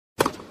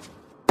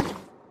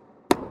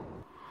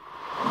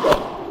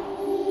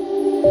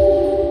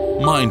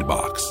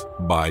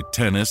Mindbox by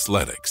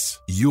Tennisletics.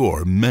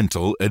 Your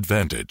mental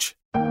advantage.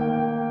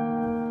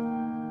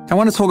 I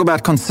want to talk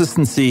about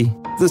consistency.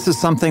 This is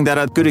something that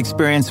I had good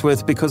experience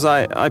with because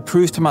I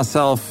proved to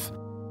myself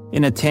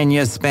in a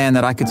 10-year span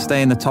that I could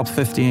stay in the top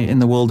 50 in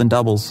the world in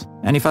doubles.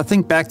 And if I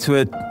think back to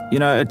it,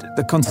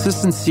 the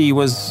consistency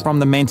was from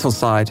the mental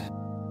side.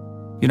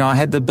 I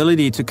had the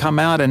ability to come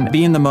out and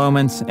be in the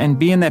moment and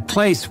be in that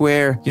place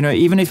where,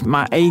 even if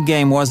my A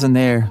game wasn't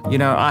there,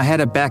 I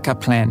had a backup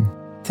plan.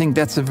 I think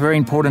that's a very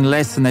important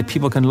lesson that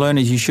people can learn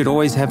is you should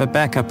always have a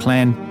backup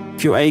plan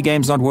if your A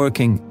game's not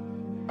working.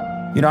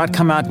 I'd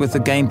come out with a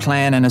game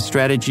plan and a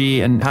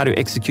strategy and how to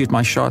execute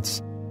my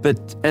shots.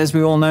 But as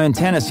we all know in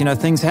tennis,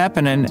 things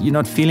happen and you're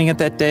not feeling it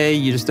that day.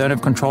 You just don't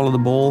have control of the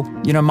ball.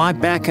 My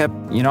backup,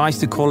 I used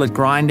to call it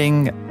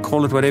grinding,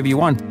 call it whatever you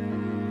want.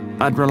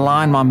 I'd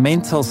rely on my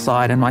mental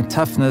side and my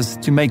toughness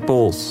to make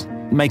balls,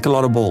 make a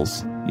lot of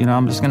balls.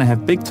 I'm just going to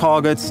have big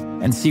targets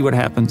and see what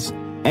happens.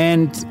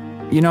 And,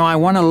 I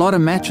won a lot of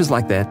matches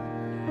like that.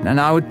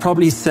 And I would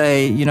probably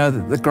say,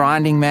 the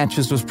grinding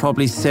matches was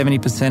probably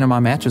 70% of my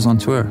matches on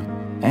tour.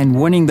 And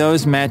winning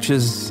those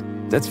matches,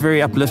 that's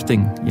very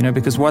uplifting,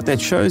 because what that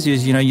shows you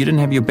is, you didn't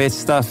have your best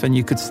stuff and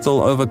you could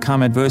still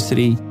overcome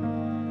adversity.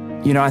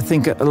 I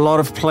think a lot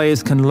of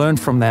players can learn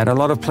from that. A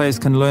lot of players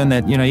can learn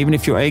that, even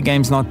if your A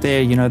game's not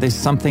there, there's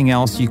something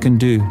else you can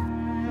do.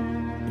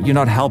 You're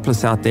not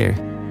helpless out there.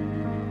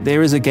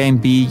 There is a game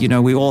B,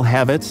 we all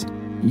have it.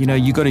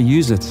 You got to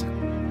use it.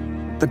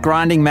 The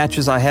grinding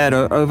matches I had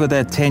over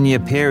that 10-year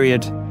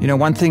period,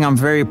 one thing I'm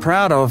very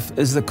proud of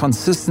is the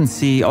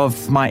consistency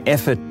of my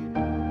effort.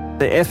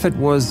 The effort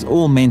was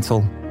all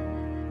mental.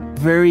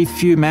 Very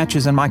few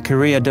matches in my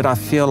career did I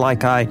feel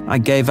like I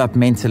gave up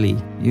mentally.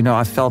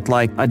 I felt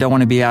like I don't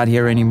want to be out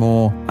here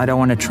anymore. I don't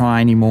want to try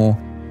anymore.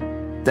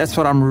 That's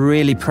what I'm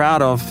really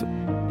proud of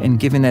in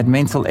giving that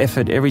mental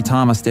effort every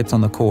time I stepped on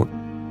the court.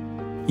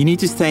 You need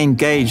to stay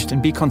engaged and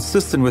be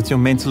consistent with your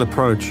mental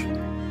approach.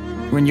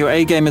 When your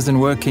A game isn't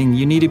working,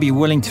 you need to be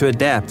willing to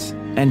adapt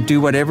and do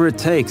whatever it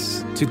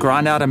takes to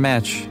grind out a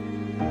match.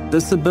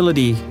 This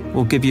ability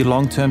will give you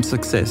long-term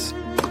success.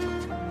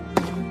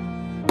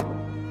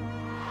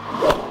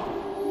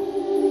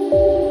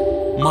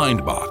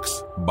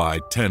 Mindbox by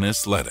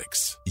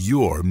Tennisletics.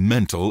 Your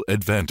mental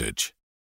advantage.